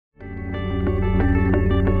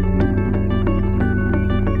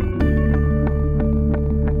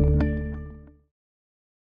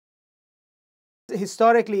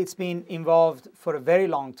historically, it's been involved for a very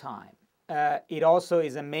long time. It also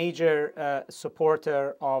is a major supporter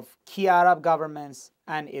of key Arab governments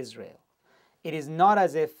and Israel. It is not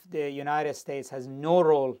as if the United States has no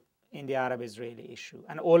role in the Arab-Israeli issue,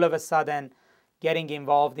 and all of a sudden getting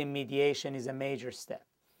involved in mediation is a major step.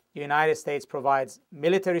 The United States provides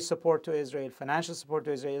military support to Israel, financial support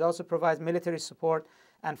to Israel. It also provides military support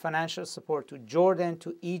and financial support to Jordan, to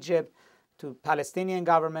Egypt, to Palestinian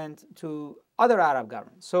government, to other Arab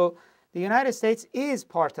governments. So the United States is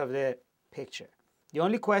part of the picture. The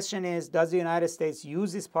only question is, does the United States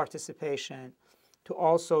use its participation to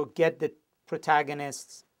also get the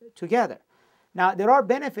protagonists together? Now, there are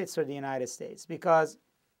benefits for the United States because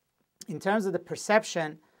in terms of the perception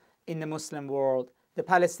in the Muslim world, the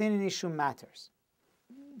Palestinian issue matters.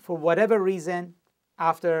 For whatever reason,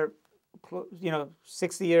 after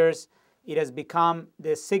 60 years, it has become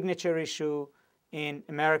the signature issue in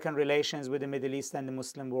American relations with the Middle East and the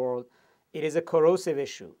Muslim world. It is a corrosive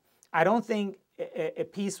issue. I don't think a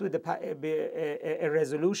peace with a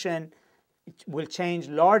resolution will change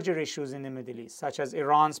larger issues in the Middle East, such as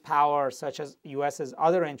Iran's power, such as US's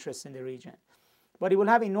other interests in the region. But it will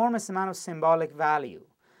have enormous amount of symbolic value.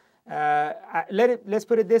 Let's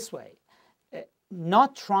put it this way.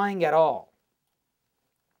 Not trying at all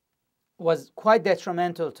was quite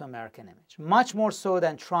detrimental to American image, much more so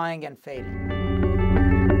than trying and failing.